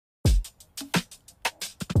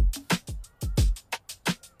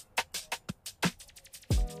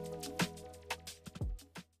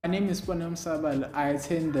name is Ponam Sabal. I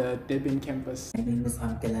attend the Durban campus. My name is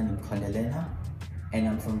Amkelan Kondelela, and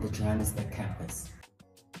I'm from the Johannesburg campus.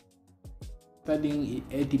 Studying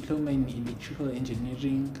a diploma in electrical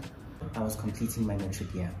engineering. I was completing my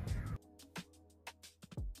matric year.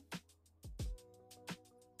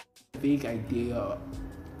 Vague idea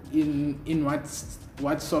in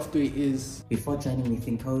what software is. Before joining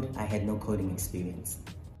Within Code, I had no coding experience.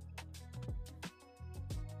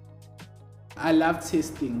 I love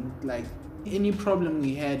testing. Like any problem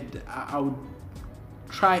we had, I would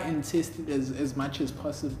try and test it as much as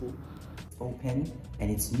possible. It's open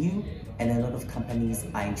and it's new, and a lot of companies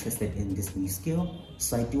are interested in this new skill,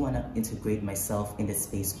 so I do want to integrate myself in the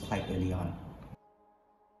space quite early on.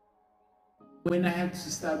 When I had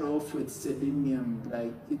to start off with Selenium,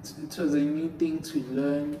 like it was a new thing to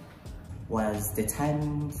learn. Was the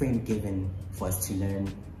time frame given for us to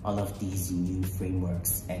learn all of these new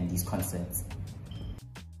frameworks and these concepts?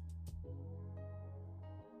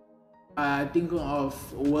 Thinking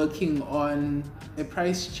of working on a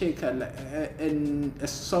price checker and a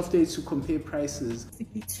software to compare prices.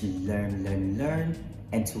 To learn,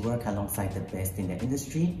 and to work alongside the best in the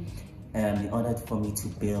industry in order for me to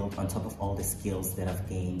build on top of all the skills that I've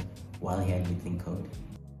gained while here at Within Code.